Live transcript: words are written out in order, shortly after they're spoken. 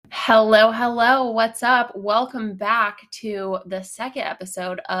Hello, hello. What's up? Welcome back to the second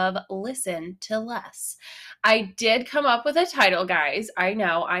episode of Listen to Less. I did come up with a title, guys. I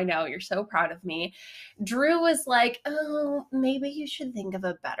know. You're so proud of me. Drew was like, oh, maybe you should think of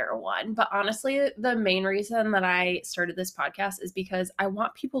a better one. But honestly, the main reason that I started this podcast is because I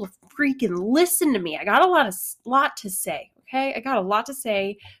want people to freaking listen to me. I got a lot to say, okay? I got a lot to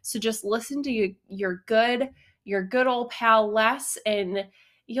say. So just listen to your good old pal Les, and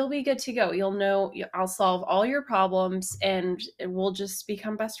you'll be good to go. You'll know I'll solve all your problems and we'll just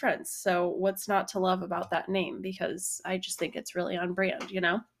become best friends. So what's not to love about that name? Because I just think it's really on brand,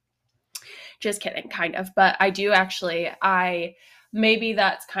 Just kidding, kind of. But maybe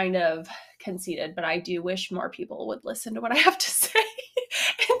that's kind of conceited, but I do wish more people would listen to what I have to say.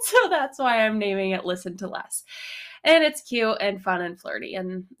 And so that's why I'm naming it Listen to Less. And it's cute and fun and flirty.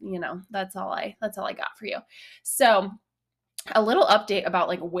 And that's all I got for you. So a little update about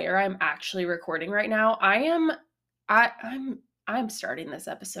like where I'm actually recording right now. I'm starting this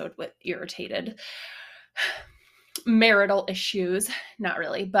episode with irritated marital issues. Not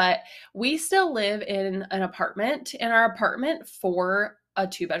really, but we still live in an apartment, and our apartment for a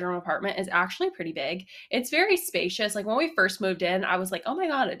 2-bedroom apartment is actually pretty big. It's very spacious. Like when we first moved in, I was like, oh my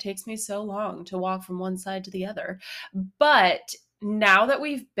God, it takes me so long to walk from one side to the other. But now that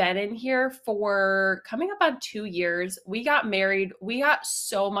we've been in here for coming up on 2 years, we got married. We got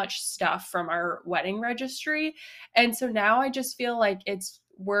so much stuff from our wedding registry. And so now I just feel like I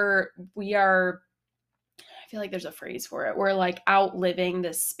feel like there's a phrase for it. We're like outliving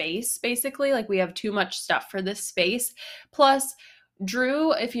this space, basically. Like we have too much stuff for this space. Plus,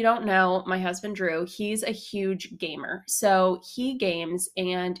 Drew, if you don't know, my husband Drew, he's a huge gamer. So he games,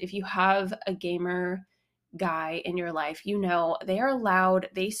 and if you have a gamer guy in your life, they are loud,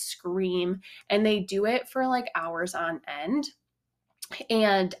 they scream, and they do it for like hours on end.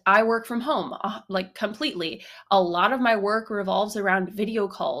 And I work from home, like completely. A lot of my work revolves around video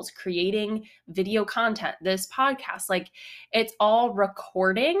calls, creating video content, this podcast, like it's all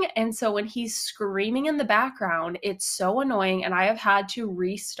recording. And so when he's screaming in the background, it's so annoying. And I have had to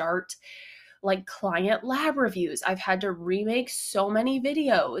restart like client lab reviews. I've had to remake so many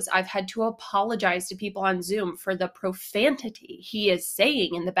videos. I've had to apologize to people on Zoom for the profanity he is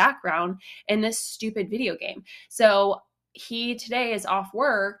saying in the background in this stupid video game. So he today is off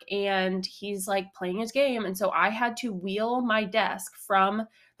work and he's like playing his game. And so I had to wheel my desk from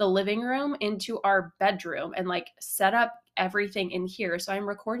the living room into our bedroom and like set up everything in here. So I'm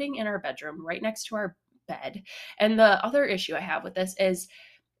recording in our bedroom right next to our bed. And the other issue I have with this is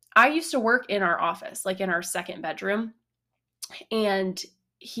I used to work in our office, like in our second bedroom, and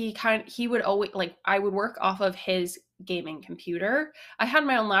he would always, like, I would work off of his gaming computer. I had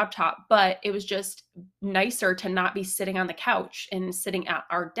my own laptop, but it was just nicer to not be sitting on the couch and sitting at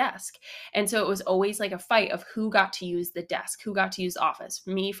our desk. And so it was always like a fight of who got to use the desk, who got to use office,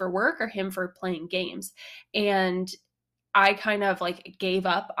 me for work or him for playing games. And I kind of like gave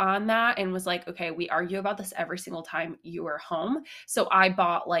up on that and was like, okay, we argue about this every single time you are home. So I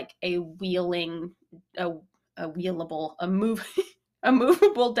bought like a movable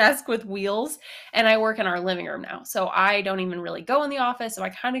desk with wheels, and I work in our living room now. So I don't even really go in the office. So I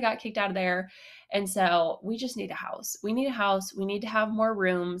kind of got kicked out of there. And so we just need a house. We need a house. We need to have more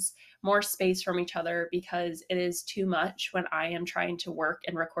rooms, more space from each other, because it is too much when I am trying to work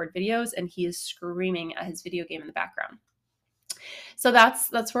and record videos and he is screaming at his video game in the background. So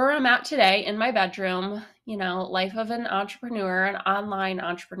that's where I'm at today, in my bedroom, life of an entrepreneur, an online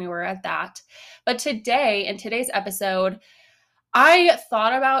entrepreneur at that. But today, in today's episode, I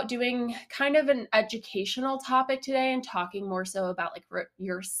thought about doing kind of an educational topic today and talking more so about like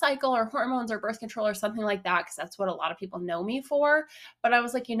your cycle or hormones or birth control or something like that, because that's what a lot of people know me for. But I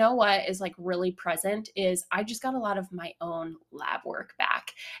was like, what is like really present is I just got a lot of my own lab work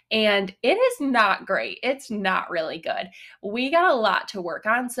back, and it is not great. It's not really good. We got a lot to work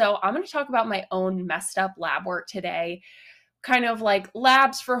on. So I'm going to talk about my own messed up lab work today, kind of like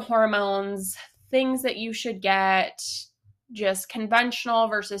labs for hormones, things that you should get, just conventional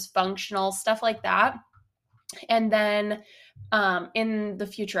versus functional, stuff like that. And then in the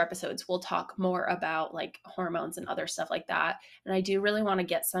future episodes, we'll talk more about like hormones and other stuff like that. And I do really want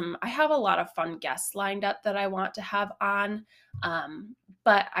to I have a lot of fun guests lined up that I want to have on.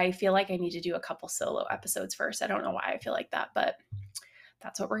 But I feel like I need to do a couple solo episodes first. I don't know why I feel like that, but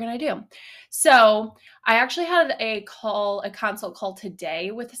that's what we're going to do. So I actually had a consult call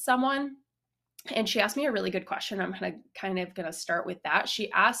today with someone, and she asked me a really good question. I'm kind of going to start with that.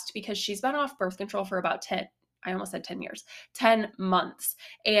 She asked, because she's been off birth control for about 10 years, 10 months.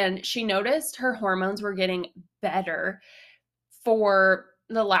 And she noticed her hormones were getting better for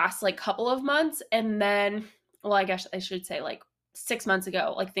the last like couple of months. And then, well, I guess I should say like 6 months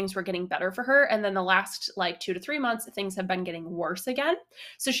ago, like things were getting better for her. And then the last like 2 to 3 months, things have been getting worse again.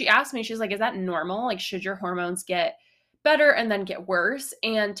 So she asked me, she's like, is that normal? Like, should your hormones get better and then get worse?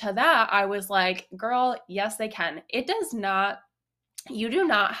 And to that, I was like, girl, yes, they can. It does not, you do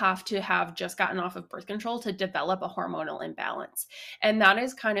not have to have just gotten off of birth control to develop a hormonal imbalance. And that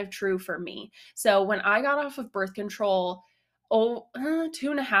is kind of true for me. So when I got off of birth control,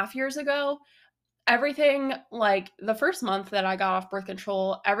 2.5 years ago, everything, like the first month that I got off birth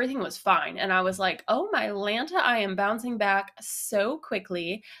control, everything was fine. And I was like, oh my Lanta, I am bouncing back so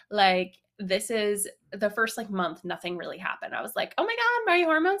quickly. Like, this is the first like month, nothing really happened. I was like, oh my God, my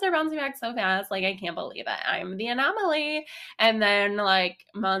hormones are bouncing back so fast. Like, I can't believe it. I'm the anomaly. And then like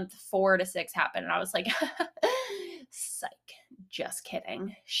month 4 to 6 happened. And I was like, psych, just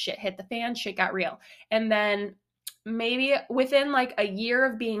kidding. Shit hit the fan, shit got real. And then maybe within like a year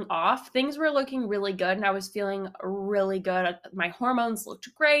of being off, things were looking really good and I was feeling really good. My hormones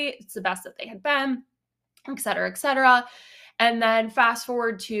looked great. It's the best that they had been, et cetera, et cetera. And then fast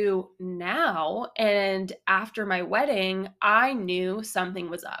forward to now, and after my wedding, I knew something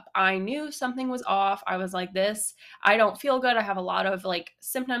was up. I knew something was off. I was like, this, I don't feel good. I have a lot of like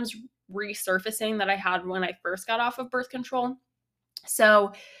symptoms resurfacing that I had when I first got off of birth control.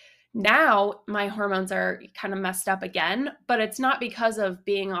 So now my hormones are kind of messed up again, but it's not because of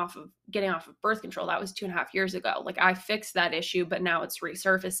getting off of birth control. That was 2.5 years ago. Like, I fixed that issue, but now it's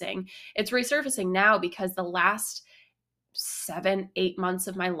resurfacing. It's resurfacing now because the last 7, 8 months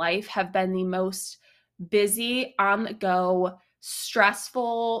of my life have been the most busy, on the go,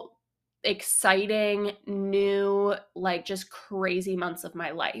 stressful, exciting, new, like just crazy months of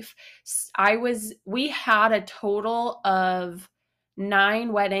my life. We had a total of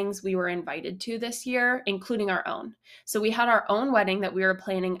 9 weddings we were invited to this year, including our own. So we had our own wedding that we were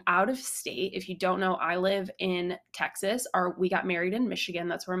planning out of state. If you don't know, I live in Texas, or we got married in Michigan.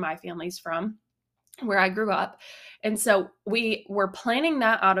 That's where my family's from, where I grew up. And so we were planning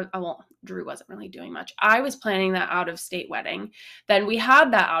that out of, well, Drew wasn't really doing much. I was planning that out of state wedding. Then we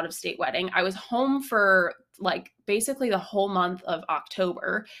had that out of state wedding. I was home for like basically the whole month of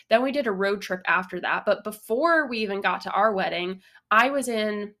October. Then we did a road trip after that. But before we even got to our wedding, I was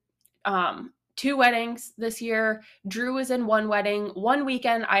in 2 weddings this year. Drew was in 1 wedding. One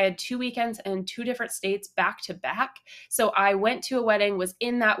weekend, I had 2 weekends in 2 different states back to back. So I went to a wedding, was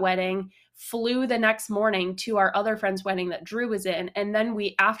in that wedding, flew the next morning to our other friend's wedding that Drew was in. And then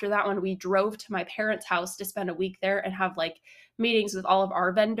after that one, we drove to my parents' house to spend a week there and have like meetings with all of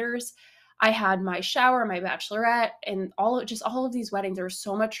our vendors. I had my shower, my bachelorette, and all of these weddings. There was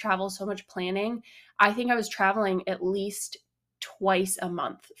so much travel, so much planning. I think I was traveling at least twice a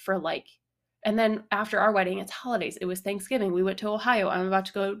month for like, and then after our wedding, it's holidays. It was Thanksgiving. We went to Ohio. I'm about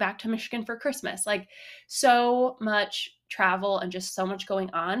to go back to Michigan for Christmas. Like, so much travel and just so much going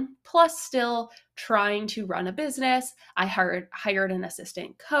on, plus still trying to run a business. I hired an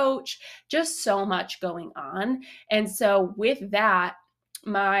assistant coach, just so much going on. And so with that,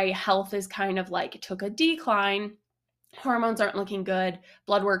 my health is kind of like, it took a decline. Hormones aren't looking good.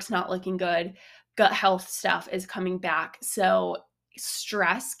 Blood work's not looking good. Gut health stuff is coming back. So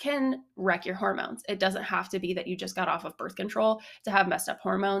stress can wreck your hormones. It doesn't have to be that you just got off of birth control to have messed up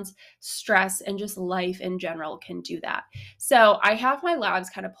hormones. Stress and just life in general can do that. So I have my labs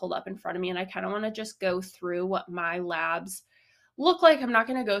kind of pulled up in front of me, and I kind of want to just go through what my labs look like. I'm not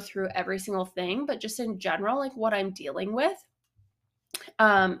going to go through every single thing, but just in general, like what I'm dealing with.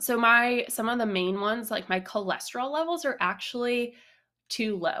 So some of the main ones, like my cholesterol levels are actually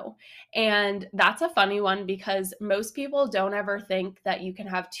too low. And that's a funny one because most people don't ever think that you can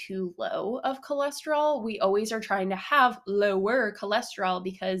have too low of cholesterol. We always are trying to have lower cholesterol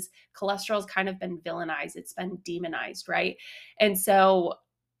because cholesterol's kind of been villainized. It's been demonized, right? And so,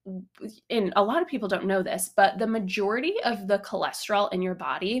 and a lot of people don't know this, but the majority of the cholesterol in your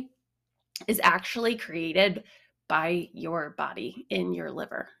body is actually created by your body in your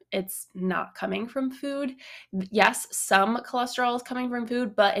liver. It's not coming from food. Yes, some cholesterol is coming from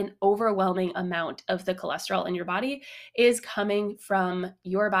food, but an overwhelming amount of the cholesterol in your body is coming from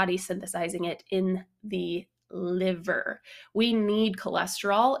your body synthesizing it in the liver. We need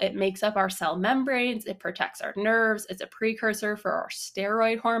cholesterol. It makes up our cell membranes. It protects our nerves. It's a precursor for our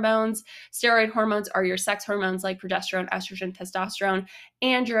steroid hormones. Steroid hormones are your sex hormones like progesterone, estrogen, testosterone,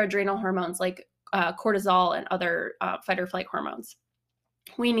 and your adrenal hormones like cortisol and other fight or flight hormones.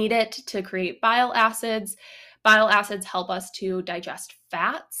 We need it to create bile acids. Bile acids help us to digest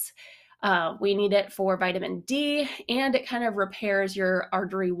fats. We need it for vitamin D, and it kind of repairs your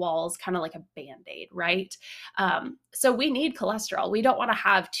artery walls, kind of like a Band-Aid, right? So we need cholesterol. We don't want to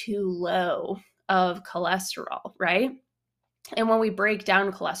have too low of cholesterol, right? And when we break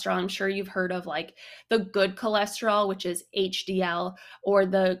down cholesterol, I'm sure you've heard of like the good cholesterol, which is HDL, or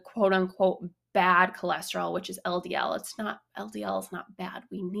the quote unquote bad cholesterol, which is LDL. LDL is not bad.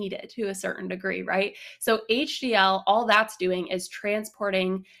 We need it to a certain degree, right? So HDL, all that's doing is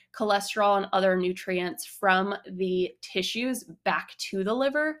transporting cholesterol and other nutrients from the tissues back to the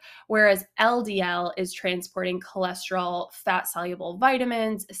liver, whereas LDL is transporting cholesterol, fat soluble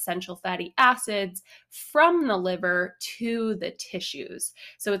vitamins, essential fatty acids from the liver to the tissues.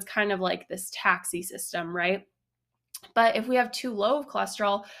 So it's kind of like this taxi system, right? But if we have too low of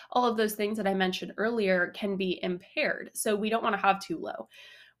cholesterol, all of those things that I mentioned earlier can be impaired. So we don't want to have too low.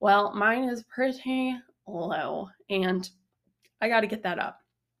 Well, mine is pretty low, and I got to get that up.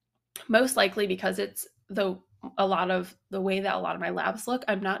 Most likely because it's a lot of the way that a lot of my labs look,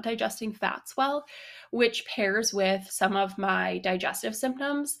 I'm not digesting fats well, which pairs with some of my digestive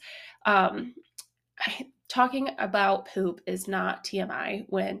symptoms. Talking about poop is not TMI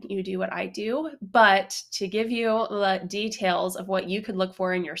when you do what I do, but to give you the details of what you could look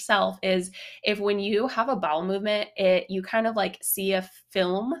for in yourself is if when you have a bowel movement, you kind of like see a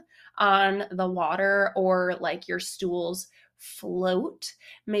film on the water, or like your stools float.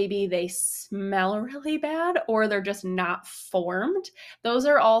 Maybe they smell really bad, or they're just not formed. Those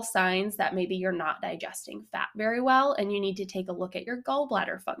are all signs that maybe you're not digesting fat very well, and you need to take a look at your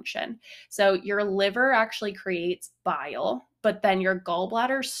gallbladder function. So your liver actually creates bile, but then your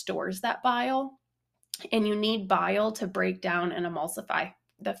gallbladder stores that bile, and you need bile to break down and emulsify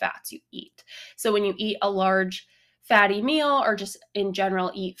the fats you eat. So when you eat a large fatty meal, or just in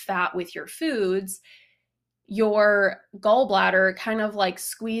general eat fat with your foods, your gallbladder kind of like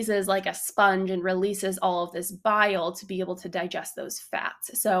squeezes like a sponge and releases all of this bile to be able to digest those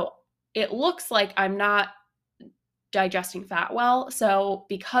fats. So it looks like I'm not digesting fat well. So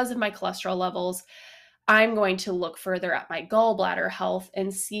because of my cholesterol levels, I'm going to look further at my gallbladder health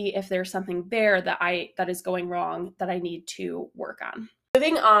and see if there's something there that is going wrong that I need to work on.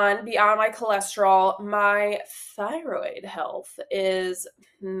 Moving on beyond my cholesterol, my thyroid health is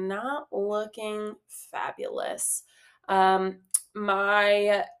not looking fabulous.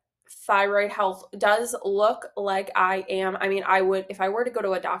 My thyroid health does look like I am. I mean, I would, if I were to go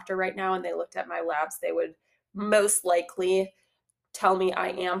to a doctor right now and they looked at my labs, they would most likely tell me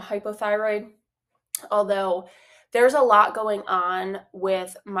I am hypothyroid. Although there's a lot going on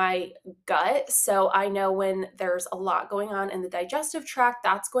with my gut. So I know when there's a lot going on in the digestive tract,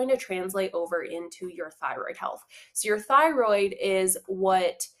 that's going to translate over into your thyroid health. So your thyroid is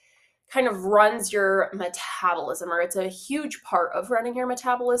what kind of runs your metabolism, or it's a huge part of running your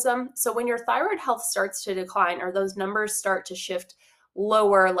metabolism. So when your thyroid health starts to decline, or those numbers start to shift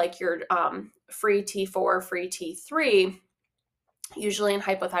lower, like your free T4, free T3, usually in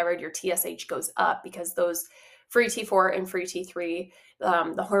hypothyroid, your TSH goes up because those free T4 and free T3,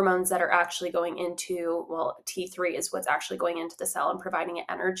 the hormones that are actually going into, well, T3 is what's actually going into the cell and providing it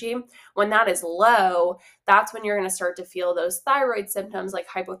energy. When that is low, that's when you're going to start to feel those thyroid symptoms, like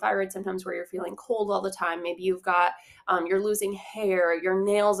hypothyroid symptoms, where you're feeling cold all the time. Maybe you've got, you're losing hair, your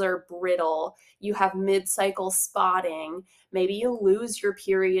nails are brittle, you have mid-cycle spotting, maybe you lose your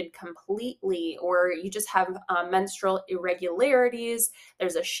period completely, or you just have menstrual irregularities.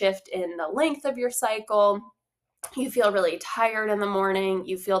 There's a shift in the length of your cycle. You feel really tired in the morning.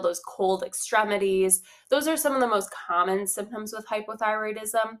 You feel those cold extremities. Those are some of the most common symptoms with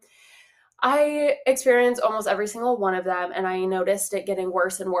hypothyroidism. I experienced almost every single one of them, and I noticed it getting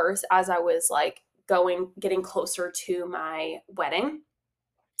worse and worse as I was like getting closer to my wedding.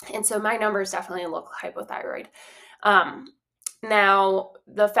 And so my numbers definitely look hypothyroid. Now,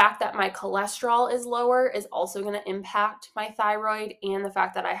 the fact that my cholesterol is lower is also going to impact my thyroid, and the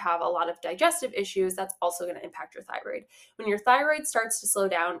fact that I have a lot of digestive issues, that's also going to impact your thyroid. When your thyroid starts to slow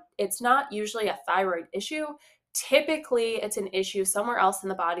down, it's not usually a thyroid issue. Typically, it's an issue somewhere else in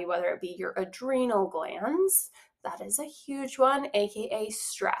the body, whether it be your adrenal glands. That is a huge one, aka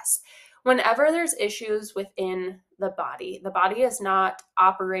stress. Whenever there's issues within the body is not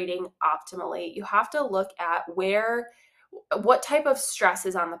operating optimally. You have to look at what type of stress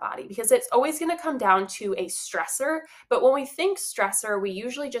is on the body, because it's always going to come down to a stressor. But when we think stressor, we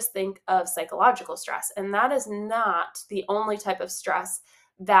usually just think of psychological stress, and that is not the only type of stress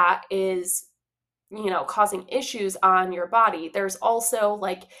that is, causing issues on your body. There's also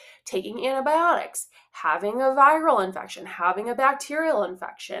like taking antibiotics, having a viral infection, having a bacterial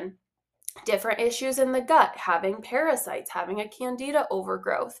infection, different issues in the gut, having parasites, having a candida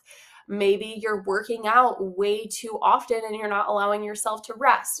overgrowth, Maybe you're working out way too often and you're not allowing yourself to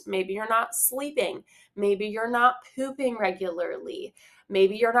rest. Maybe you're not sleeping. Maybe you're not pooping regularly.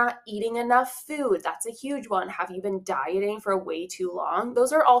 Maybe you're not eating enough food. That's a huge one. Have you been dieting for way too long?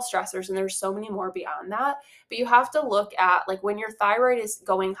 Those are all stressors, and there's so many more beyond that. But you have to look at, like, when your thyroid is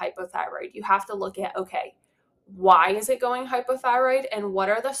going hypothyroid, you have to look at, okay, why is it going hypothyroid, and what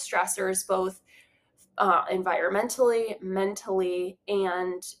are the stressors, both environmentally, mentally,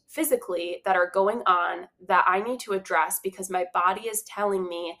 and physically, that are going on that I need to address, because my body is telling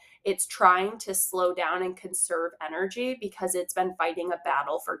me it's trying to slow down and conserve energy because it's been fighting a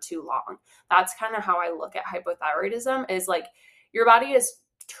battle for too long. That's kind of how I look at hypothyroidism, is like your body is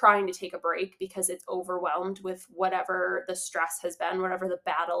trying to take a break because it's overwhelmed with whatever the stress has been, whatever the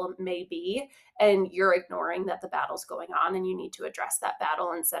battle may be, and you're ignoring that the battle's going on, and you need to address that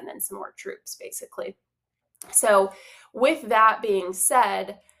battle and send in some more troops, basically. So, with that being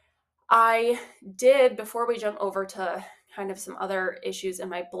said, I did, before we jump over to kind of some other issues in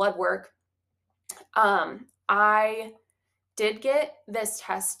my blood work, I did get this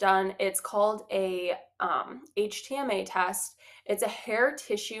test done. It's called a HTMA test. It's a hair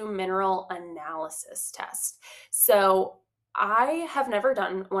tissue mineral analysis test. So I have never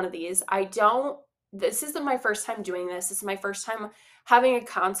done one of these. This isn't my first time doing this. This is my first time having a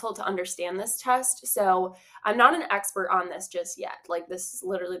consult to understand this test. So I'm not an expert on this just yet. Like, this is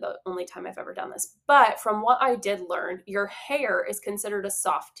literally the only time I've ever done this. But from what I did learn, your hair is considered a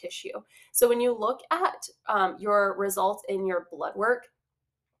soft tissue. So when you look at your results in your blood work,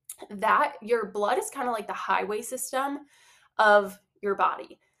 that your blood is kind of like the highway system of your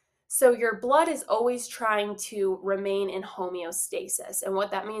body. So your blood is always trying to remain in homeostasis. And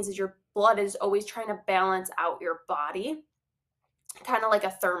what that means is your blood is always trying to balance out your body, kind of like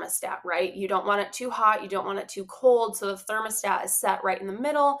a thermostat, right? You don't want it too hot, you don't want it too cold. So the thermostat is set right in the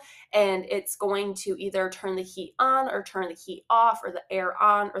middle, and it's going to either turn the heat on or turn the heat off, or the air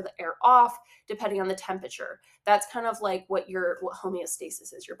on or the air off, depending on the temperature. That's kind of like what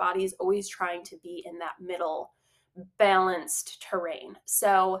homeostasis is. Your body is always trying to be in that middle balanced terrain.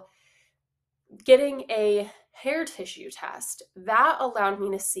 So getting a hair tissue test, that allowed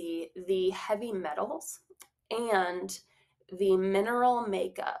me to see the heavy metals and the mineral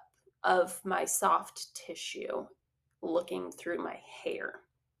makeup of my soft tissue looking through my hair.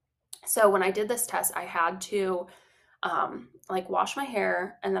 So when I did this test, I had to wash my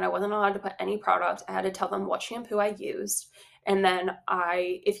hair, and then I wasn't allowed to put any product. I had to tell them what shampoo I used. And then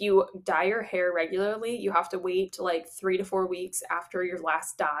if you dye your hair regularly, you have to wait like 3 to 4 weeks after your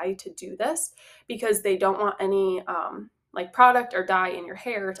last dye to do this, because they don't want any product or dye in your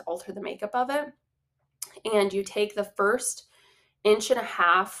hair to alter the makeup of it. And you take the first inch and a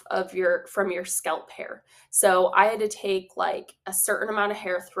half from your scalp hair. So I had to take like a certain amount of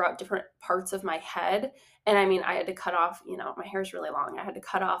hair throughout different parts of my head. And I mean, I had to cut off, my hair is really long. I had to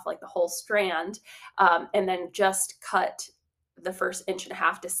cut off like the whole strand, and then just cut the first inch and a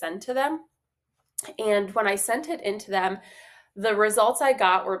half to send to them. And when I sent it into them, the results I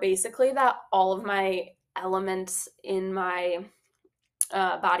got were basically that all of my elements in my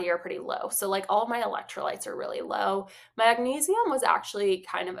body are pretty low. So like all of my electrolytes are really low. Magnesium was actually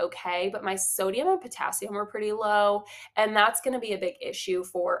kind of okay, but my sodium and potassium were pretty low. And that's going to be a big issue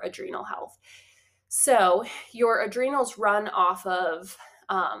for adrenal health. So your adrenals run off of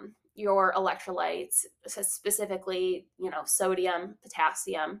your electrolytes, specifically, sodium,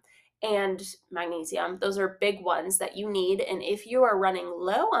 potassium, and magnesium. Those are big ones that you need. And if you are running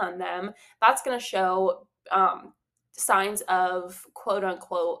low on them, that's going to show signs of quote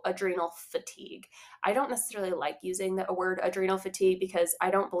unquote adrenal fatigue. I don't necessarily like using the word adrenal fatigue, because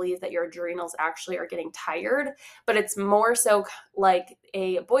I don't believe that your adrenals actually are getting tired, but it's more so like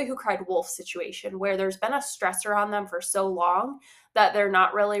a boy who cried wolf situation, where there's been a stressor on them for so long that they're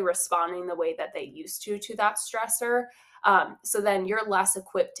not really responding the way that they used to that stressor. So then you're less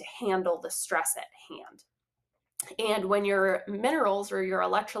equipped to handle the stress at hand. And when your minerals or your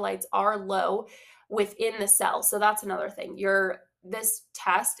electrolytes are low within the cell, so that's another thing. This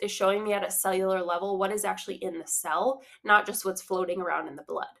test is showing me at a cellular level what is actually in the cell, not just what's floating around in the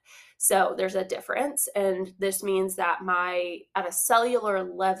blood. So there's a difference, and this means that at a cellular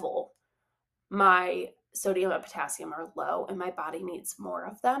level, my sodium and potassium are low, and my body needs more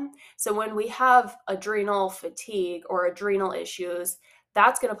of them. So when we have adrenal fatigue or adrenal issues,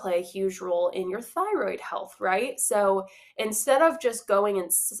 that's going to play a huge role in your thyroid health, right? So instead of just going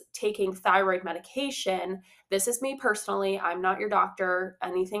and taking thyroid medication, this is me personally, I'm not your doctor.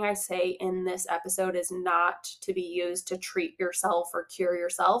 Anything I say in this episode is not to be used to treat yourself or cure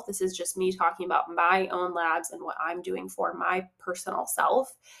yourself. This is just me talking about my own labs and what I'm doing for my personal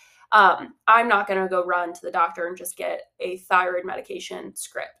self. I'm not going to go run to the doctor and just get a thyroid medication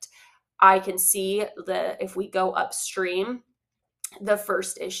script. I can see if we go upstream, the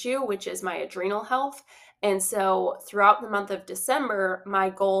first issue, which is my adrenal health. And so throughout the month of December, my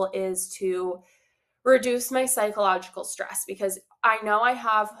goal is to reduce my psychological stress, because I know I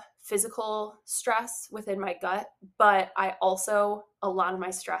have physical stress within my gut, but a lot of my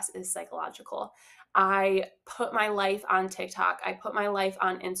stress is psychological. I put my life on TikTok. I put my life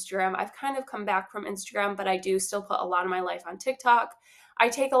on Instagram. I've kind of come back from Instagram, but I do still put a lot of my life on TikTok. I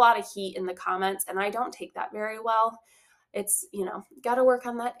take a lot of heat in the comments, and I don't take that very well. It's, got to work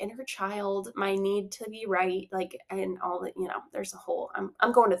on that inner child, my need to be right, like, and all that, there's a whole,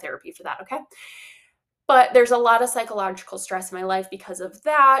 I'm going to therapy for that. Okay. But there's a lot of psychological stress in my life because of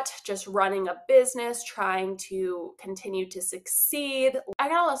that, just running a business, trying to continue to succeed. I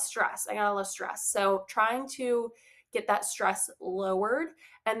got a lot of stress. So trying to get that stress lowered,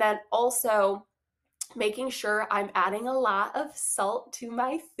 and then also making sure I'm adding a lot of salt to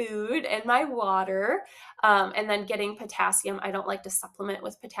my food and my water, and then getting potassium. I don't like to supplement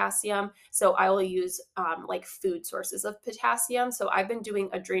with potassium, so I will use like food sources of potassium. So I've been doing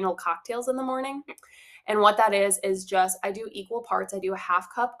adrenal cocktails in the morning. And what that is just, I do equal parts. I do a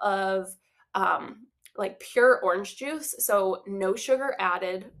half cup of like pure orange juice. So no sugar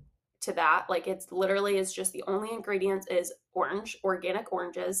added to that. Like, it's literally is just the only ingredients is organic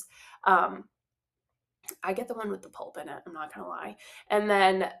oranges. I get the one with the pulp in it, I'm not gonna lie. And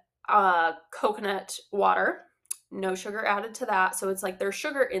then coconut water, no sugar added to that. So it's like there's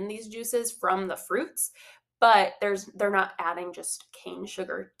sugar in these juices from the fruits, but they're not adding just cane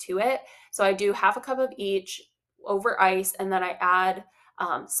sugar to it. So I do half a cup of each over ice, and then I add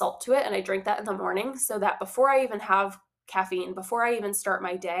salt to it, and I drink that in the morning, so that before I even have caffeine, before I even start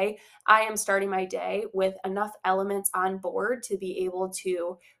my day, I am starting my day with enough elements on board to be able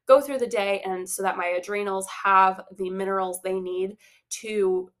to go through the day, and so that my adrenals have the minerals they need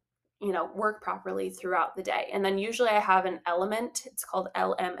to work properly throughout the day. And then usually I have an element, it's called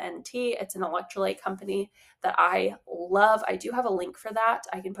LMNT. It's an electrolyte company that I love. I do have a link for that.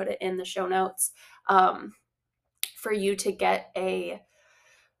 I can put it in the show notes, for you to get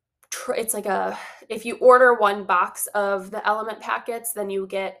it's like if you order one box of the element packets, then you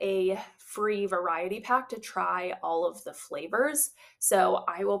get a free variety pack to try all of the flavors. So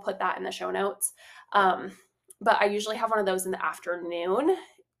I will put that in the show notes. But I usually have one of those in the afternoon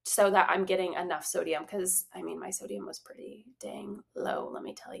so that I'm getting enough sodium, because my sodium was pretty dang low, let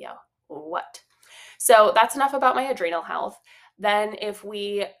me tell you what. So that's enough about my adrenal health. Then if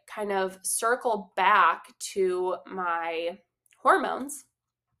we kind of circle back to my hormones,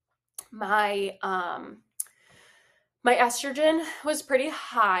 my my estrogen was pretty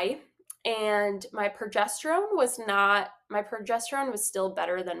high, and my progesterone was still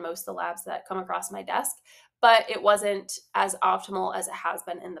better than most of the labs that come across my desk, but it wasn't as optimal as it has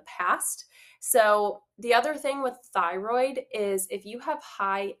been in the past. So the other thing with thyroid is, if you have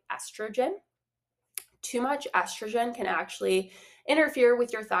high estrogen, too much estrogen can actually interfere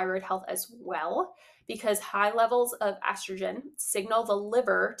with your thyroid health as well, because high levels of estrogen signal the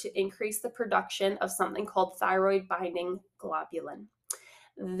liver to increase the production of something called thyroid binding globulin.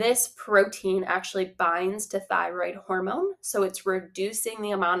 This protein actually binds to thyroid hormone, so it's reducing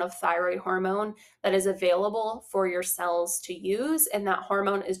the amount of thyroid hormone that is available for your cells to use, and that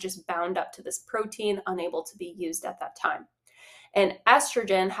hormone is just bound up to this protein, unable to be used at that time. And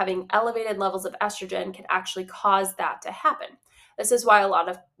estrogen, having elevated levels of estrogen, can actually cause that to happen. This is why a lot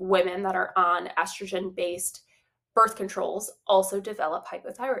of women that are on estrogen based birth controls also develop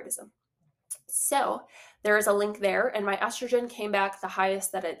hypothyroidism. So there is a link there, and my estrogen came back the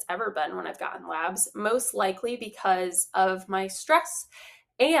highest that it's ever been when I've gotten labs, most likely because of my stress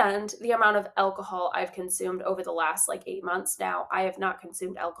and the amount of alcohol I've consumed over the last 8 months now. I have not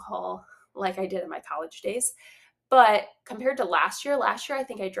consumed alcohol like I did in my college days. But compared to last year I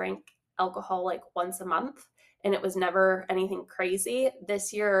think I drank alcohol once a month, and it was never anything crazy.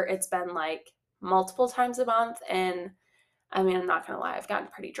 This year it's been multiple times a month, and I'm not gonna lie, I've gotten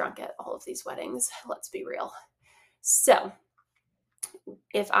pretty drunk at all of these weddings. Let's be real. So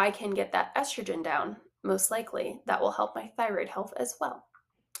if I can get that estrogen down, most likely that will help my thyroid health as well.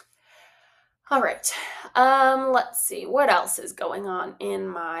 All right. Let's see what else is going on in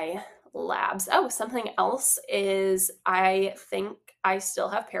my labs. Oh, something else is, I think I still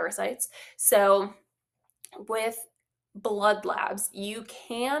have parasites. So with blood labs, you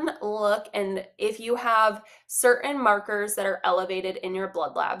can look, and if you have certain markers that are elevated in your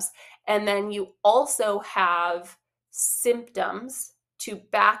blood labs, and then you also have symptoms to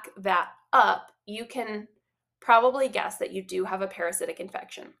back that up, you can probably guess that you do have a parasitic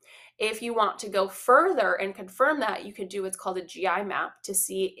infection. If you want to go further and confirm that, you could do what's called a GI map to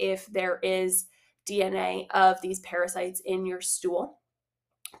see if there is DNA of these parasites in your stool.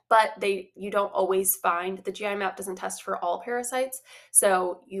 But you don't always find, the GI map doesn't test for all parasites.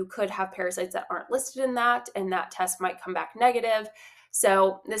 So you could have parasites that aren't listed in that, and that test might come back negative.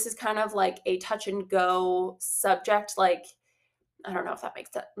 So this is kind of like a touch and go subject. Like, I don't know if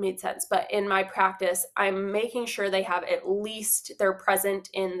that made sense, but in my practice, I'm making sure they have at least they're present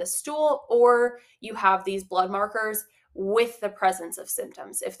in the stool, or you have these blood markers with the presence of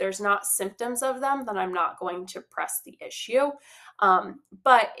symptoms. If there's not symptoms of them, then I'm not going to press the issue.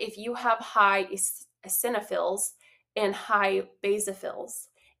 But if you have high eosinophils and high basophils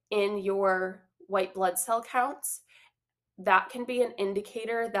in your white blood cell counts, that can be an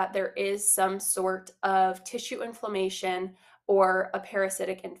indicator that there is some sort of tissue inflammation or a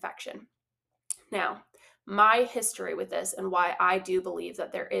parasitic infection. Now, my history with this and why I do believe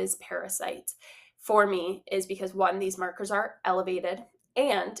that there is parasites for me is because, one, these markers are elevated.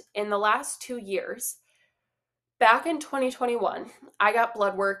 And in the last 2 years, back in 2021, I got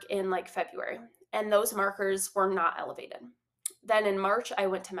blood work in like February, and those markers were not elevated. Then in March, I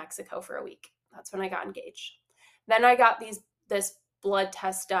went to Mexico for a week. That's when I got engaged. Then I got this blood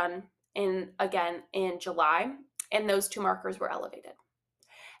test done again in July, and those 2 markers were elevated.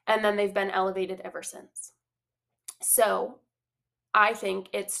 And then they've been elevated ever since. So I think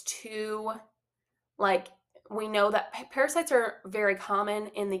it's too, like, we know that parasites are very common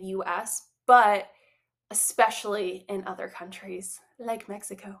in the US, but especially in other countries like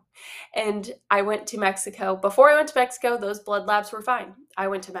Mexico. And I went to Mexico. Before I went to Mexico, those blood labs were fine. I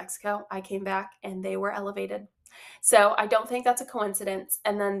went to Mexico, I came back, and they were elevated. So I don't think that's a coincidence.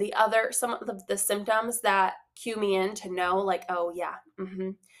 And then some of the symptoms that cue me in to know, like, oh yeah,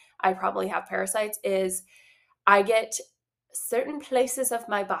 I probably have parasites, is I get certain places of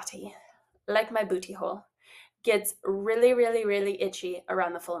my body, like my booty hole, gets really, really, really itchy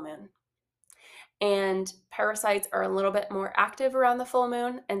around the full moon. And parasites are a little bit more active around the full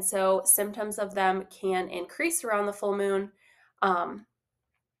moon, and so symptoms of them can increase around the full moon.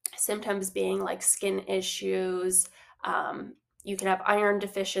 Symptoms being like skin issues. You can have iron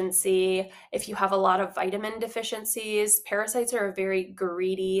deficiency. If you have a lot of vitamin deficiencies, parasites are a very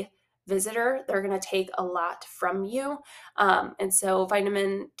greedy visitor. They're going to take a lot from you. And so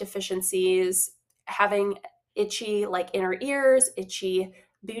vitamin deficiencies, having itchy like inner ears, itchy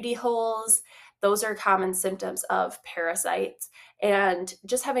booty holes, those are common symptoms of parasites. And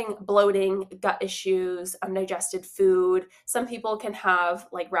just having bloating, gut issues, undigested food. Some people can have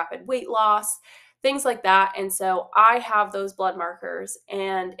like rapid weight loss, things like that. And so I have those blood markers,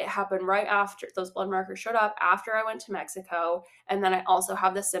 and it happened right after those blood markers showed up after I went to Mexico. And then I also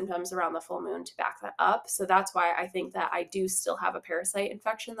have the symptoms around the full moon to back that up. So that's why I think that I do still have a parasite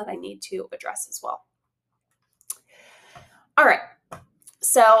infection that I need to address as well. All right.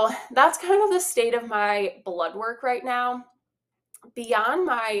 So that's kind of the state of my blood work right now. Beyond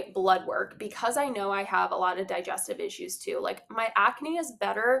my blood work, because I know I have a lot of digestive issues too, like my acne is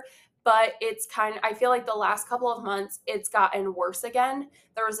better, but I feel like the last couple of months it's gotten worse again.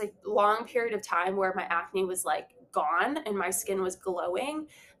 There was a long period of time where my acne was like gone and my skin was glowing.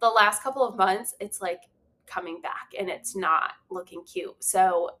 The last couple of months, it's like coming back and it's not looking cute.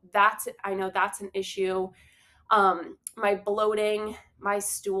 So I know that's an issue. My bloating, my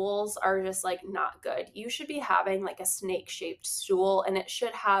stools are just like not good. You should be having like a snake shaped stool, and it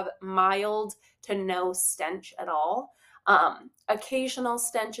should have mild to no stench at all. Occasional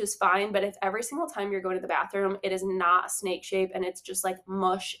stench is fine, but if every single time you're going to the bathroom, it is not snake shape and it's just like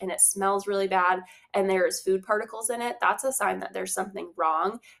mush and it smells really bad and there's food particles in it, that's a sign that there's something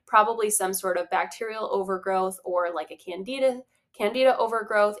wrong. Probably some sort of bacterial overgrowth or like a candida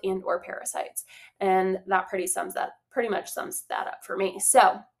overgrowth and or parasites. And that pretty much sums that up for me.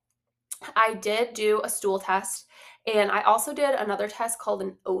 So I did do a stool test, and I also did another test called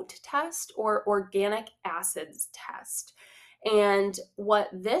an OAT test, or organic acids test. And what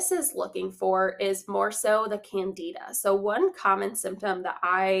this is looking for is more so the candida. So one common symptom that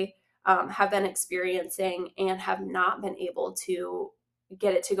I have been experiencing and have not been able to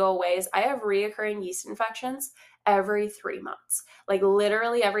get it to go away is I have reoccurring yeast infections every 3 months. Like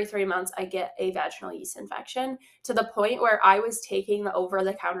literally every 3 months, I get a vaginal yeast infection, to the point where I was taking the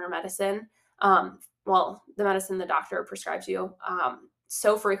over-the-counter medicine, the medicine the doctor prescribes you,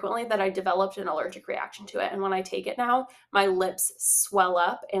 so frequently that I developed an allergic reaction to it. And when I take it now, my lips swell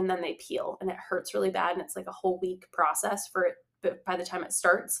up and then they peel and it hurts really bad. And it's like a whole week process for it by the time it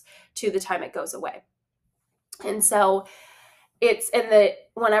starts to the time it goes away. And so it's in the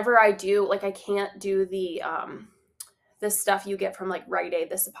whenever I do, like, I can't do the stuff you get from like Rite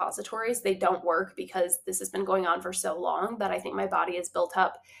Aid, the suppositories, they don't work because this has been going on for so long that I think my body has built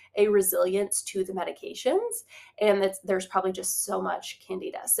up a resilience to the medications, and there's probably just so much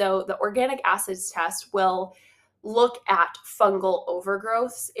candida. So the organic acids test will look at fungal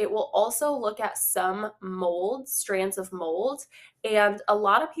overgrowths. It will also look at some mold, strands of mold, and a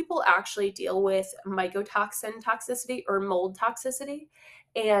lot of people actually deal with mycotoxin toxicity or mold toxicity,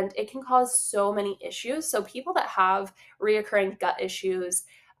 and it can cause so many issues. So people that have reoccurring gut issues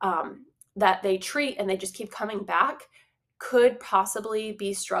that they treat and they just keep coming back could possibly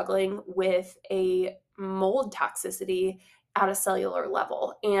be struggling with a mold toxicity at a cellular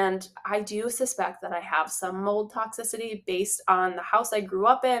level. And I do suspect that I have some mold toxicity based on the house I grew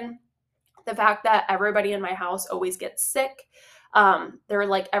up in, the fact that everybody in my house always gets sick. They're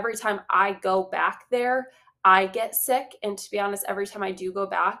like, every time I go back there, I get sick. And to be honest, every time I do go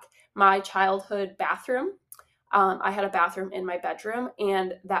back, my childhood bathroom, I had a bathroom in my bedroom,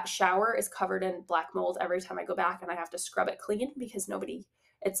 and that shower is covered in black mold every time I go back, and I have to scrub it clean because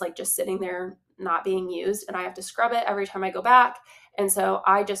it's like just sitting there not being used, and I have to scrub it every time I go back. And so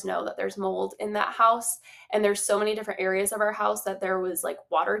I just know that there's mold in that house. And there's so many different areas of our house that there was like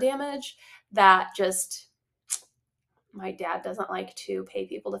water damage that just, my dad doesn't like to pay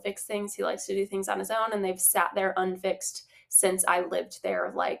people to fix things. He likes to do things on his own, and they've sat there unfixed since I lived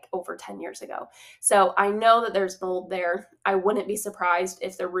there like over 10 years ago. So I know that there's mold there. I wouldn't be surprised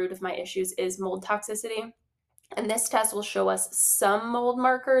if the root of my issues is mold toxicity. And this test will show us some mold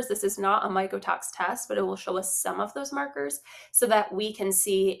markers. This is not a mycotox test, but it will show us some of those markers so that we can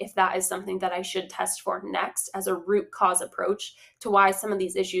see if that is something that I should test for next as a root cause approach to why some of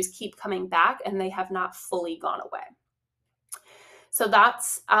these issues keep coming back and they have not fully gone away. So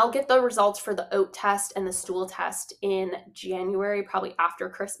I'll get the results for the oat test and the stool test in January, probably after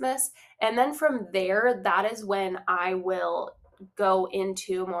Christmas. And then from there, that is when I will go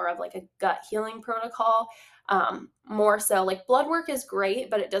into more of like a gut healing protocol. More so, like, blood work is great,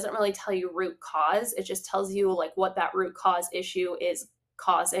 but it doesn't really tell you root cause. It just tells you like what that root cause issue is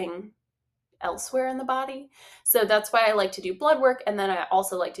causing elsewhere in the body. So that's why I like to do blood work. And then I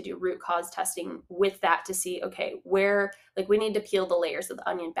also like to do root cause testing with that to see, okay, where, like, we need to peel the layers of the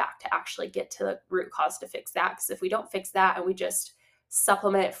onion back to actually get to the root cause to fix that. Because if we don't fix that and we just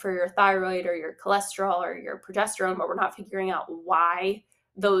supplement for your thyroid or your cholesterol or your progesterone, but we're not figuring out why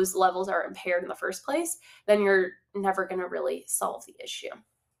those levels are impaired in the first place, then you're never going to really solve the issue.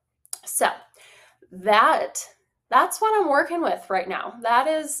 So that's what I'm working with right now.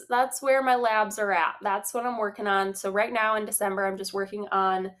 That's where my labs are at. That's what I'm working on. So right now in December, I'm just working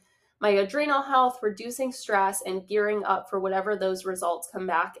on my adrenal health, reducing stress, and gearing up for whatever those results come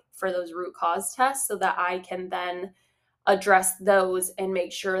back for those root cause tests so that I can then address those and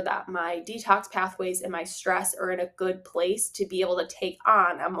make sure that my detox pathways and my stress are in a good place to be able to take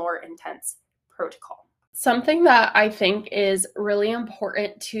on a more intense protocol. Something that I think is really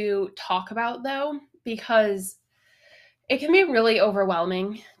important to talk about, though, because it can be really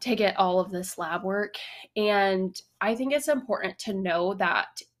overwhelming to get all of this lab work. And I think it's important to know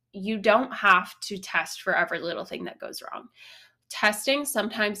that you don't have to test for every little thing that goes wrong. Testing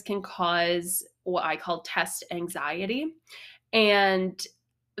sometimes can cause what I call test anxiety. And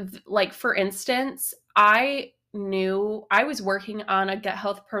like, for instance, I knew I was working on a gut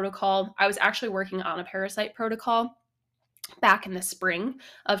health protocol. I was actually working on a parasite protocol back in the spring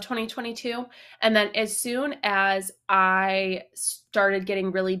of 2022. And then as soon as I started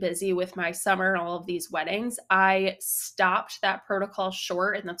getting really busy with my summer and all of these weddings, I stopped that protocol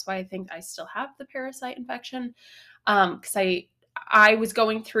short. And that's why I think I still have the parasite infection. Because I was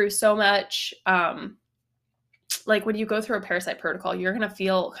going through so much. Like, when you go through a parasite protocol, you're going to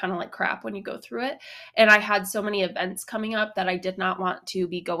feel kind of like crap when you go through it. And I had so many events coming up that I did not want to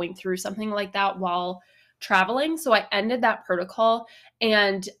be going through something like that while traveling. So I ended that protocol,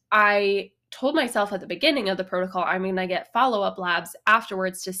 and I told myself at the beginning of the protocol, I'm going to get follow-up labs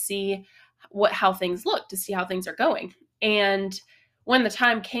afterwards to see how things look, to see how things are going. And when the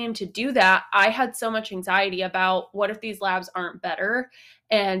time came to do that, I had so much anxiety about what if these labs aren't better,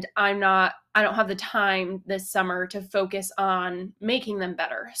 and I don't have the time this summer to focus on making them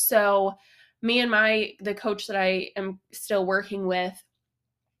better. So me and the coach that I am still working with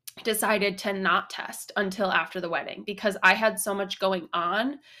decided to not test until after the wedding because I had so much going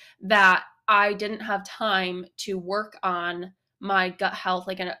on that I didn't have time to work on my gut health,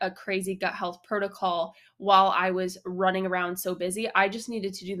 like a crazy gut health protocol while I was running around so busy. I just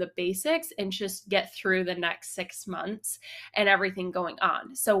needed to do the basics and just get through the next 6 months and everything going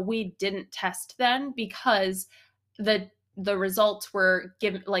on. So we didn't test then because the the results were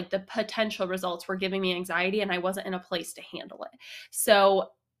giving, like the potential results were giving me anxiety, and I wasn't in a place to handle it. So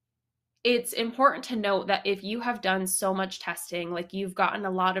it's important to note that if you have done so much testing, like you've gotten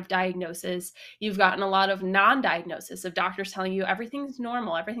a lot of diagnosis, you've gotten a lot of non-diagnosis of doctors telling you everything's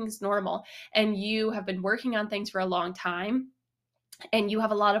normal, and you have been working on things for a long time, and you have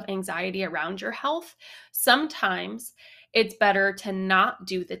a lot of anxiety around your health, sometimes it's better to not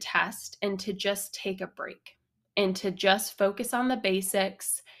do the test and to just take a break and to just focus on the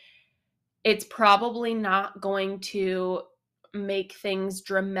basics. It's probably not going to make things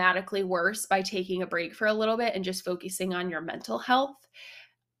dramatically worse by taking a break for a little bit and just focusing on your mental health.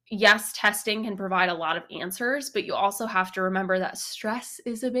 Yes, testing can provide a lot of answers, but you also have to remember that stress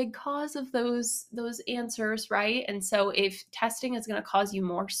is a big cause of those answers, right? And so if testing is going to cause you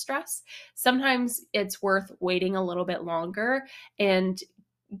more stress, sometimes it's worth waiting a little bit longer and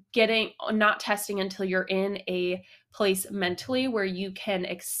getting not testing until you're in a place mentally where you can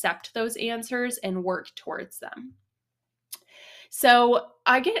accept those answers and work towards them. So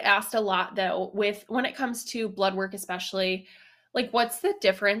I get asked a lot though, with when it comes to blood work, especially, like what's the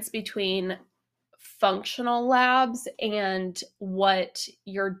difference between functional labs and what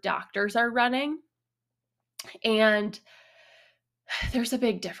your doctors are running? And there's a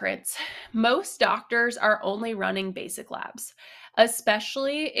big difference. Most doctors are only running basic labs,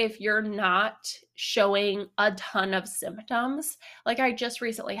 especially if you're not showing a ton of symptoms. Like I just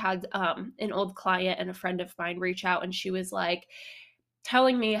recently had an old client and a friend of mine reach out, and she was like,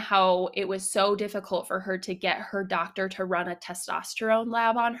 telling me how it was so difficult for her to get her doctor to run a testosterone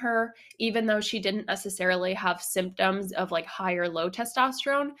lab on her, even though she didn't necessarily have symptoms of like high or low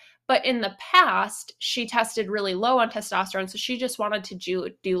testosterone. But in the past, she tested really low on testosterone. So she just wanted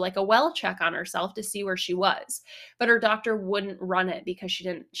to do like a well check on herself to see where she was. But her doctor wouldn't run it because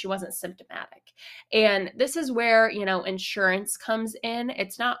she wasn't symptomatic. And this is where, insurance comes in.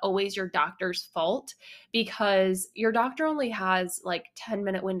 It's not always your doctor's fault because your doctor only has like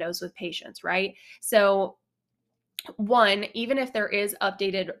 10-minute windows with patients, right? So one, even if there is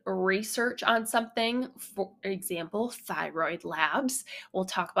updated research on something, for example, thyroid labs, we'll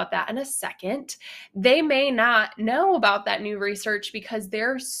talk about that in a second, they may not know about that new research because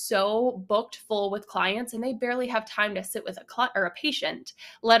they're so booked full with clients and they barely have time to sit with a patient,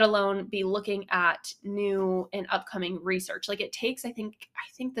 let alone be looking at new and upcoming research. Like it takes, I think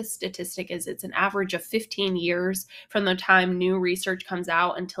the statistic is it's an average of 15 years from the time new research comes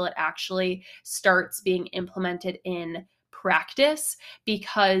out until it actually starts being implemented in practice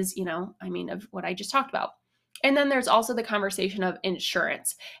because, of what I just talked about. And then there's also the conversation of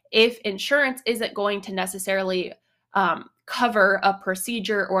insurance. If insurance isn't going to necessarily cover a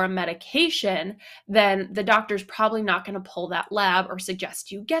procedure or a medication, then the doctor's probably not going to pull that lab or suggest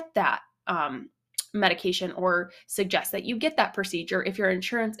you get that medication or suggest that you get that procedure if your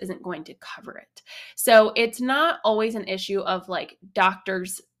insurance isn't going to cover it. So it's not always an issue of like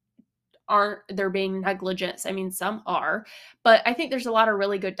doctors they're being negligent. I mean, some are, but I think there's a lot of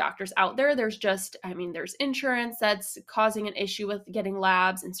really good doctors out there. There's there's insurance that's causing an issue with getting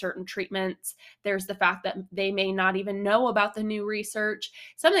labs and certain treatments. There's the fact that they may not even know about the new research.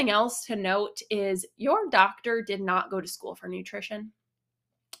 Something else to note is your doctor did not go to school for nutrition.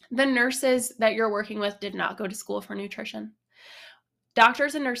 The nurses that you're working with did not go to school for nutrition.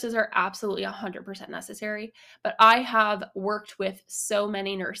 Doctors and nurses are absolutely 100% necessary, but I have worked with so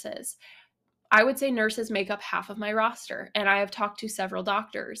many nurses. I would say nurses make up half of my roster, and I have talked to several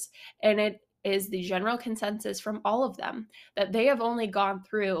doctors, and it is the general consensus from all of them that they have only gone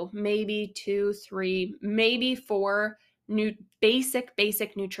through maybe 2, 3, maybe 4 new basic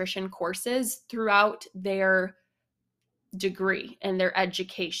nutrition courses throughout their degree and their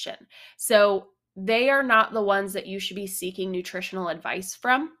education. So they are not the ones that you should be seeking nutritional advice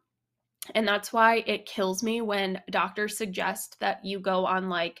from. And that's why it kills me when doctors suggest that you go on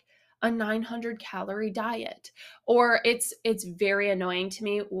like a 900 calorie diet. Or it's very annoying to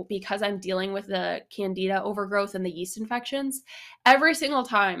me because I'm dealing with the candida overgrowth and the yeast infections. Every single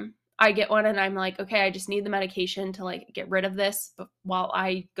time I get one and I'm like, okay, I just need the medication to like get rid of this, but while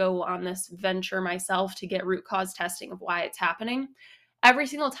I go on this venture myself to get root cause testing of why it's happening, every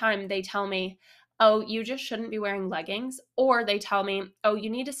single time they tell me, oh, you just shouldn't be wearing leggings, or they tell me, oh, you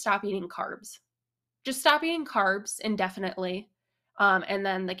need to stop eating carbs. Just stop eating carbs indefinitely, and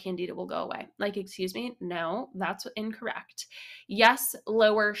then the candida will go away. Like, excuse me? No, that's incorrect. Yes,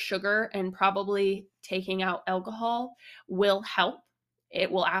 lower sugar and probably taking out alcohol will help.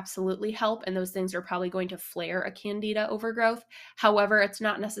 It will absolutely help, and those things are probably going to flare a candida overgrowth. However, it's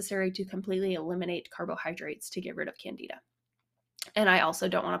not necessary to completely eliminate carbohydrates to get rid of candida. And I also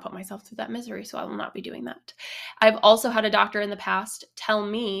don't want to put myself through that misery, so I will not be doing that. I've also had a doctor in the past tell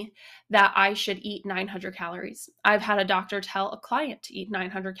me that I should eat 900 calories. I've had a doctor tell a client to eat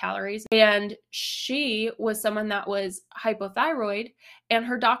 900 calories, and she was someone that was hypothyroid, and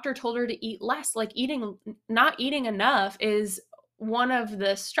her doctor told her to eat less. Like not eating enough is one of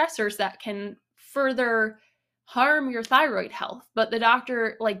the stressors that can further harm your thyroid health. But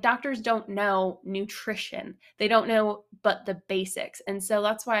doctors don't know nutrition. They don't know but the basics. And so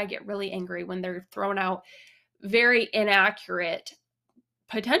that's why I get really angry when they're thrown out very inaccurate,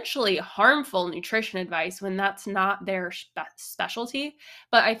 potentially harmful nutrition advice when that's not their specialty.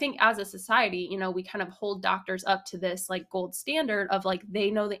 But I think as a society, we kind of hold doctors up to this like gold standard of like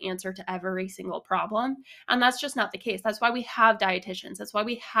they know the answer to every single problem. And that's just not the case. That's why we have dietitians. That's why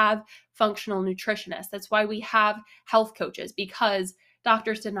we have functional nutritionists. That's why we have health coaches, because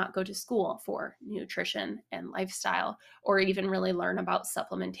doctors did not go to school for nutrition and lifestyle or even really learn about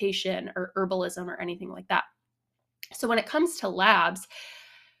supplementation or herbalism or anything like that. So when it comes to labs,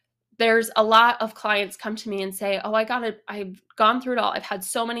 there's a lot of clients come to me and say, oh, I've gone through it all. I've had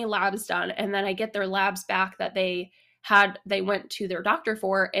so many labs done. And then I get their labs back that they went to their doctor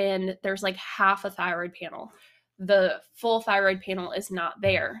for, and there's like half a thyroid panel. The full thyroid panel is not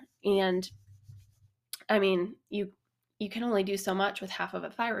there. And I mean, you can only do so much with half of a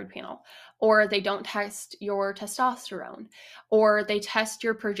thyroid panel. Or they don't test your testosterone, or they test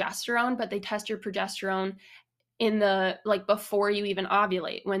your progesterone, but they test your progesterone in the like before you even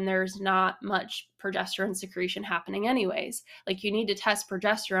ovulate, when there's not much progesterone secretion happening anyways. Like you need to test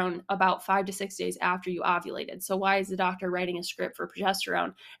progesterone about 5 to 6 days after you ovulated. So why is the doctor writing a script for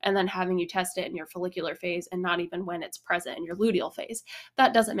progesterone and then having you test it in your follicular phase and not even when it's present in your luteal phase?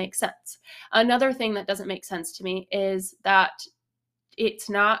 That doesn't make sense. Another thing that doesn't make sense to me is that it's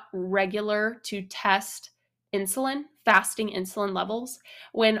not regular to test fasting insulin levels,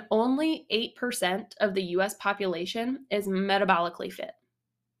 when only 8% of the US population is metabolically fit.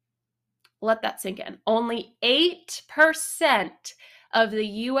 Let that sink in. Only 8% of the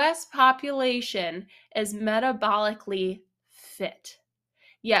US population is metabolically fit.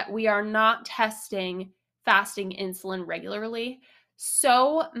 Yet we are not testing fasting insulin regularly.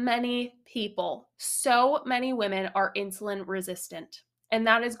 So many people, so many women are insulin resistant. And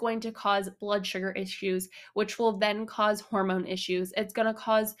that is going to cause blood sugar issues, which will then cause hormone issues. It's going to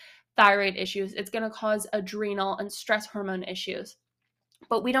cause thyroid issues. It's going to cause adrenal and stress hormone issues.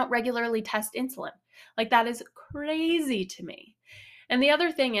 But we don't regularly test insulin. Like, that is crazy to me. And the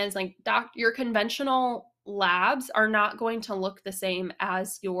other thing is, like, your conventional labs are not going to look the same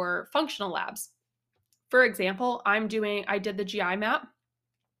as your functional labs. For example, I did the GI map,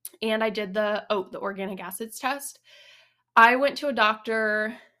 and I did the organic acids test. I went to a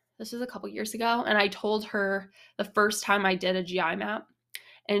doctor, this was a couple years ago, and I told her the first time I did a GI map,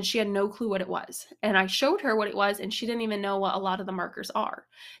 and she had no clue what it was. And I showed her what it was, and she didn't even know what a lot of the markers are.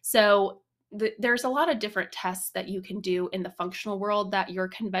 So there's a lot of different tests that you can do in the functional world that your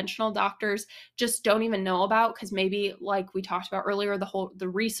conventional doctors just don't even know about, because maybe, like we talked about earlier, the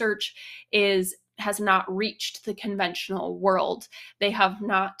research has not reached the conventional world. They have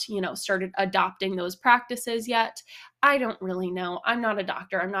not, started adopting those practices yet. I don't really know. I'm not a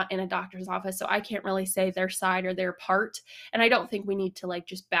doctor. I'm not in a doctor's office, so I can't really say their side or their part. And I don't think we need to like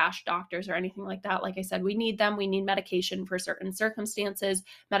just bash doctors or anything like that. Like I said, we need them. We need medication for certain circumstances.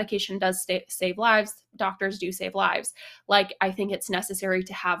 Medication does save lives. Doctors do save lives. Like, I think it's necessary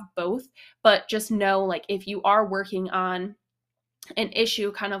to have both, but just know, like, if you are working on an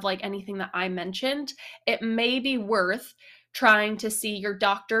issue, kind of like anything that I mentioned, it may be worth trying to see your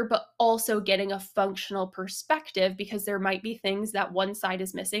doctor, but also getting a functional perspective, because there might be things that one side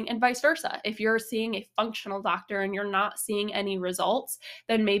is missing and vice versa. If you're seeing a functional doctor and you're not seeing any results,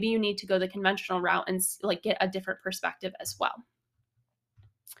 then maybe you need to go the conventional route and like get a different perspective as well.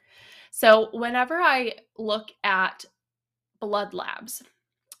 So whenever I look at blood labs,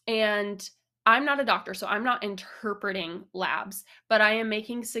 and I'm not a doctor, so I'm not interpreting labs, but I am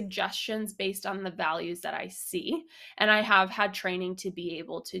making suggestions based on the values that I see. And I have had training to be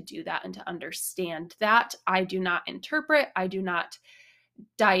able to do that and to understand that. I do not interpret. I do not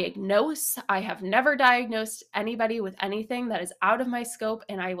diagnose. I have never diagnosed anybody with anything that is out of my scope.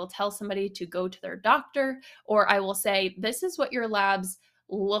 And I will tell somebody to go to their doctor, or I will say, this is what your labs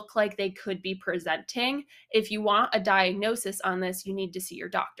look like they could be presenting. If you want a diagnosis on this, you need to see your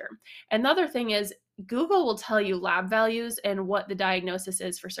doctor. And the other thing is, Google will tell you lab values and what the diagnosis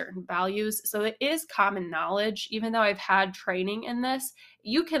is for certain values. So it is common knowledge. Even though I've had training in this,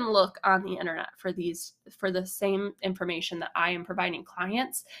 you can look on the internet for the same information that I am providing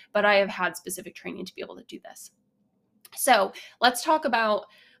clients, but I have had specific training to be able to do this. So let's talk about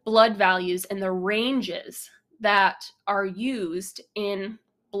blood values and the ranges that are used in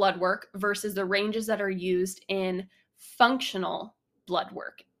blood work versus the ranges that are used in functional blood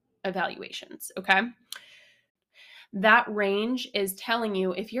work evaluations. Okay. That range is telling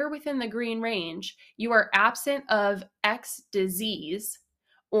you if you're within the green range, you are absent of X disease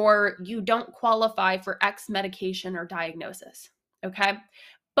or you don't qualify for X medication or diagnosis. Okay.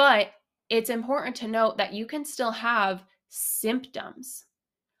 But it's important to note that you can still have symptoms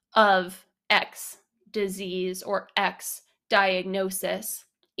of X disease or X diagnosis,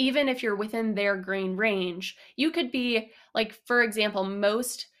 even if you're within their green range. You could be, like, for example,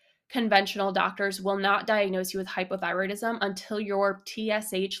 most conventional doctors will not diagnose you with hypothyroidism until your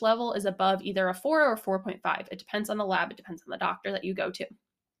TSH level is above either a 4 or 4.5. It depends on the lab, it depends on the doctor that you go to.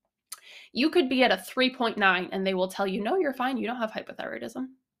 You could be at a 3.9 and they will tell you, no, you're fine, you don't have hypothyroidism.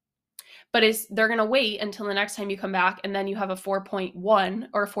 But they're going to wait until the next time you come back and then you have a 4.1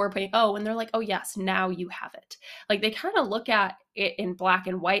 or a 4.0 and they're like, oh yes, now you have it. Like, they kind of look at it in black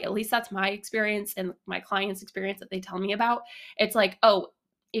and white. At least that's my experience and my clients' experience that they tell me about. It's like, oh,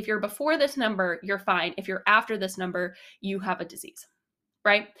 if you're before this number, you're fine. If you're after this number, you have a disease,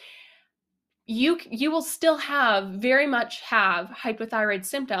 right? You will still very much have hypothyroid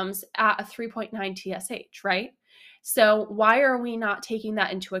symptoms at a 3.9 TSH, right? So why are we not taking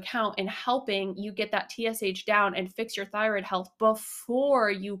that into account and helping you get that TSH down and fix your thyroid health before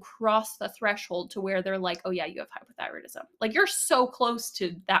you cross the threshold to where they're like, oh yeah, you have hypothyroidism. Like, you're so close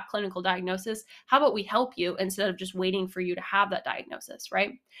to that clinical diagnosis. How about we help you instead of just waiting for you to have that diagnosis,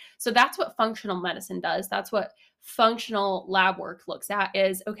 right? So that's what functional medicine does. That's what functional lab work looks at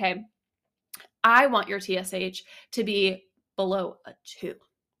is, okay, I want your TSH to be below a 2,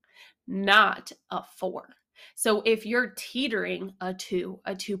 not a 4. So if you're teetering a 2,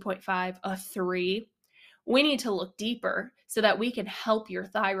 a 2.5, a 3, we need to look deeper so that we can help your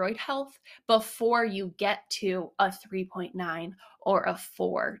thyroid health before you get to a 3.9 or a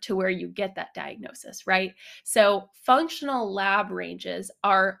 4 to where you get that diagnosis, right? So functional lab ranges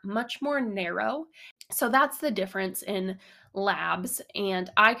are much more narrow. So that's the difference in labs. And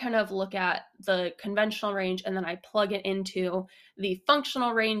I kind of look at the conventional range and then I plug it into the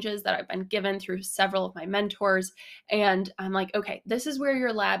functional ranges that I've been given through several of my mentors. And I'm like, okay, this is where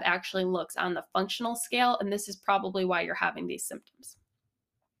your lab actually looks on the functional scale. And this is probably why you're having these symptoms.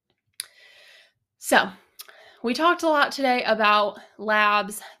 So we talked a lot today about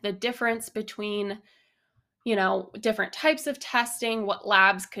labs, the difference between different types of testing, what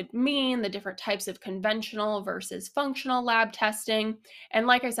labs could mean, the different types of conventional versus functional lab testing. And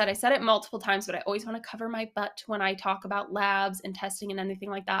like I said it multiple times, but I always want to cover my butt when I talk about labs and testing and anything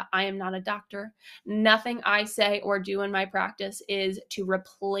like that. I am not a doctor. Nothing I say or do in my practice is to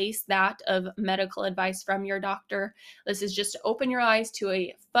replace that of medical advice from your doctor. This is just to open your eyes to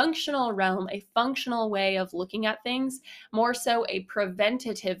a functional realm, a functional way of looking at things, more so a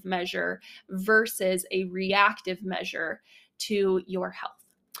preventative measure versus a reactive measure to your health.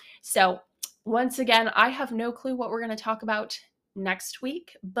 So once again, I have no clue what we're going to talk about next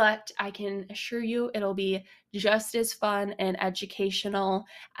week, but I can assure you it'll be just as fun and educational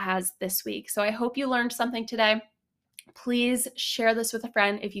as this week. So I hope you learned something today. Please share this with a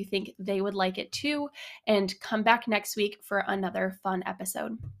friend if you think they would like it too, and come back next week for another fun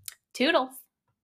episode. Toodles!